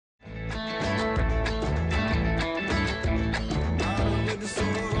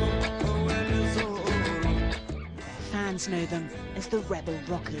fans know them as the rebel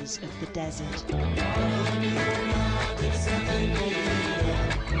rockers of the desert.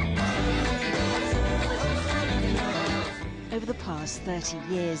 Over the past 30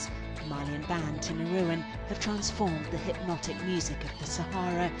 years, the Malian band Tuareg have transformed the hypnotic music of the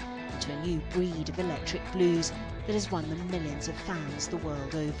Sahara into a new breed of electric blues that has won them millions of fans the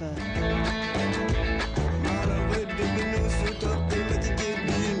world over.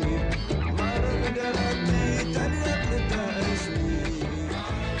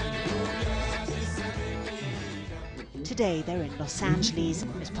 Today they're in Los Angeles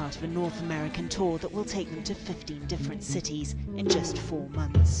as part of a North American tour that will take them to 15 different cities in just 4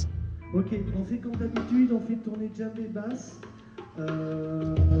 months. Ok, on fait comme d'habitude, on fait tourner djembé basse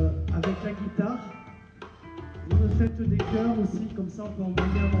avec la guitare. Vous me faites des chœurs aussi, comme ça on peut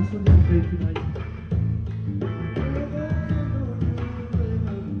envoyer un morceau de Tuareg.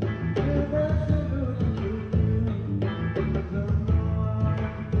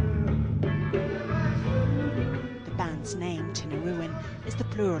 The band's name, Tuareg, is the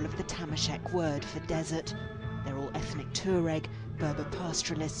plural of the Tamashek word for desert. They're all ethnic Tuareg, Berber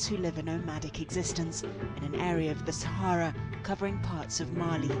pastoralists who live a nomadic existence in an area of the Sahara covering parts of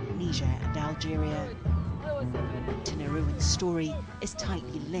Mali, Niger and Algeria. Tuareg's story is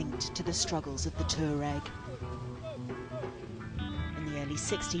tightly linked to the struggles of the Tuareg. In the early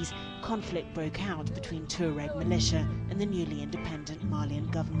 60s, conflict broke out between Tuareg militia and the newly independent Malian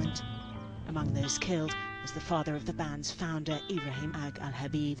government. Among those killed was the father of the band's founder, Ibrahim Ag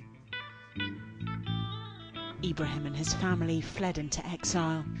al-Habib. Ibrahim and his family fled into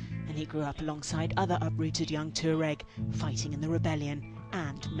exile, and he grew up alongside other uprooted young Tuareg, fighting in the rebellion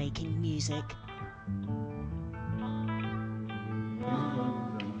and making music.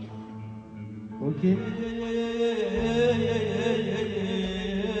 Okay.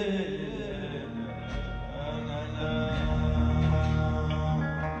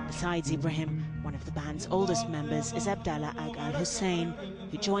 Besides Ibrahim, one of the band's oldest members is Abdallah Ag al-Hussein,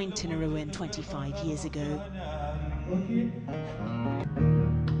 who joined Tuareg 25 years ago. Okay.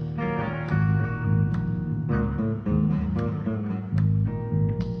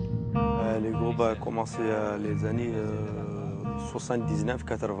 Le groupe a commencé les années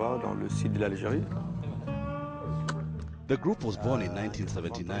 79-80 dans le sud de l'Algérie. The group was born in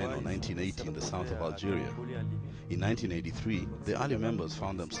 1979 or 1980 in the south of Algeria. In 1983, the early members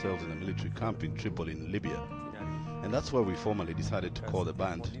found themselves in a military camp in Tripoli in Libya. And that's where we formally decided to call the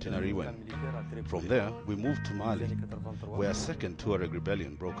band Tuareg. From there, we moved to Mali, where a second Tuareg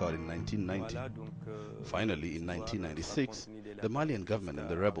rebellion broke out in 1990. Finally, in 1996, the Malian government and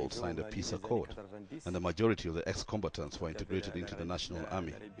the rebels signed a peace accord, and the majority of the ex-combatants were integrated into the national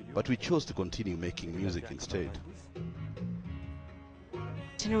army. But we chose to continue making music instead.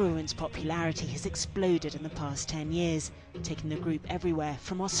 Tuareg's popularity has exploded in the past 10 years, taking the group everywhere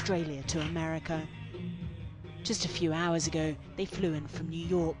from Australia to America. Just a few hours ago, they flew in from New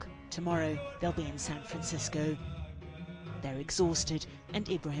York. Tomorrow, they'll be in San Francisco. They're exhausted, and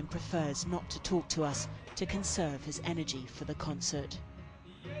Ibrahim prefers not to talk to us to conserve his energy for the concert.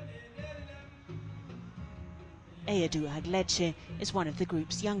 Ayadou Agledche is one of the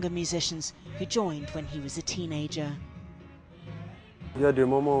group's younger musicians who joined when he was a teenager. Il y a des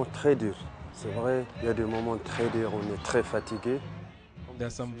moments très durs, c'est vrai. Il y a des moments très durs, on est très fatigué. There are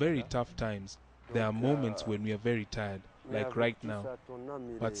some very tough times. There are moments when we are very tired, like right now.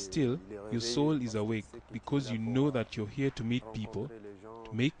 But still, your soul is awake because you know that you're here to meet people,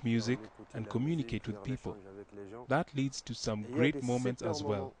 to make music and communicate with people. That leads to some great moments as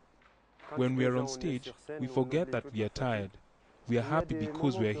well. When we are on stage, we forget that we are tired. We are happy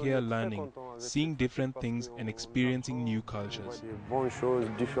because we are here learning, seeing different things and experiencing new cultures.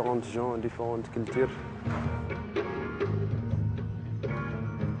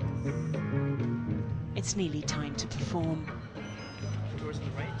 It's nearly time to perform. Towards the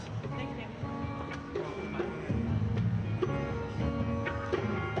right. Thank you.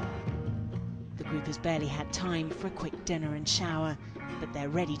 The group has barely had time for a quick dinner and shower, but they're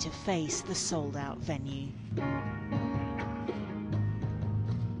ready to face the sold-out venue.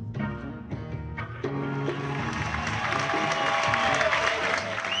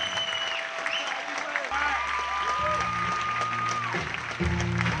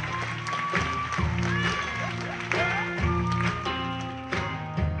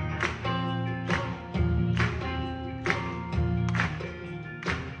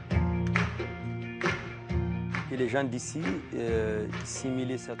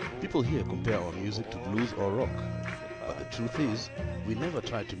 People here compare our music to blues or rock, but the truth is, we never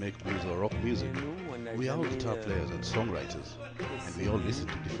tried to make blues or rock music. We are all guitar players and songwriters, and we all listen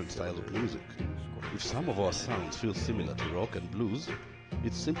to different styles of music. If some of our sounds feel similar to rock and blues,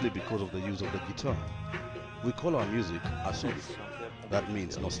 it's simply because of the use of the guitar. We call our music Asuf. That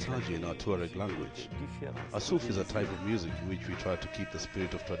means nostalgia in our Tuareg language. Asuf is a type of music in which we try to keep the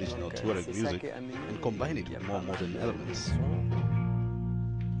spirit of traditional Tuareg music and combine it with more modern elements.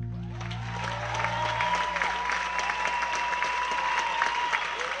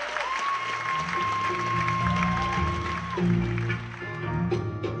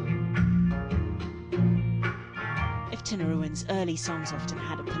 Tinariwen's early songs often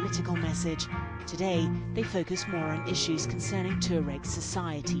had a political message. Today, they focus more on issues concerning Tuareg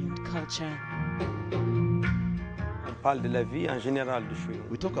society and culture.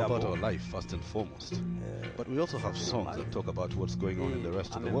 We talk about our life first and foremost, but we also have songs that talk about what's going on in the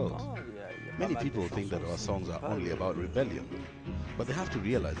rest of the world. Many people think that our songs are only about rebellion, but they have to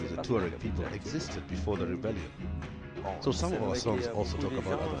realize that the Tuareg people existed before the rebellion. So some of our songs also talk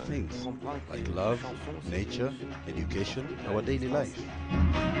about other things, like love, nature, education, our daily life.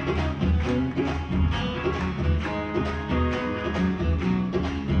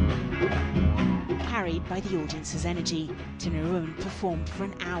 Carried by the audience's energy, Tinariwen performed for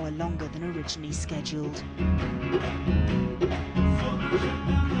an hour longer than originally scheduled.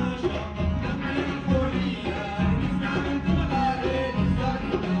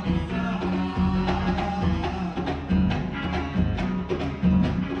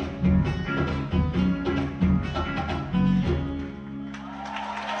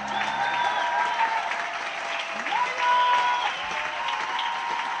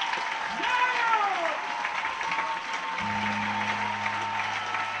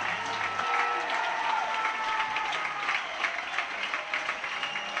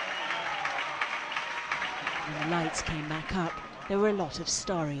 When the lights came back up, there were a lot of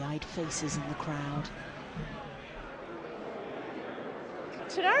starry-eyed faces in the crowd.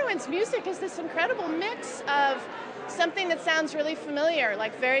 Tinariwen's music is this incredible mix of something that sounds really familiar,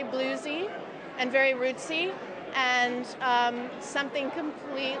 like very bluesy and very rootsy, and something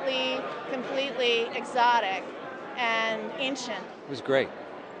completely exotic and ancient. It was great.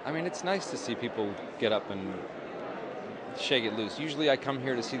 I mean, it's nice to see people get up and shake it loose. Usually I come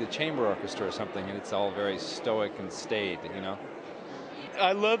here to see the chamber orchestra or something, and it's all very stoic and staid, you know.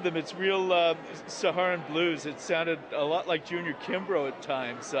 I love them. It's real Saharan blues. It sounded a lot like Junior Kimbrough at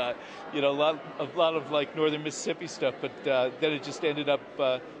times. You know, a lot of like northern Mississippi stuff, but then it just ended up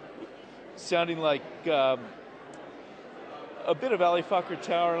sounding like a bit of Ali Fakr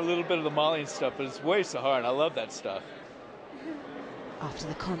Tower and a little bit of the Malian stuff, but it's way Saharan. I love that stuff. After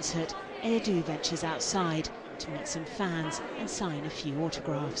the concert, Edu ventures outside to meet some fans and sign a few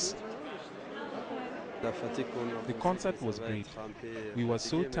autographs. The concert was great. We were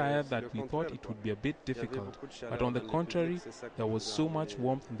so tired that we thought it would be a bit difficult, but on the contrary, there was so much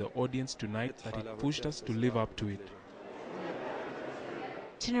warmth in the audience tonight that it pushed us to live up to it.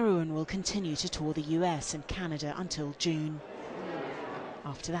 Tinariwen will continue to tour the US and Canada until June.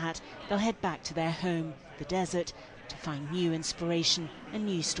 After that, they'll head back to their home, the desert, to find new inspiration and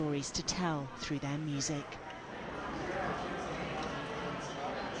new stories to tell through their music.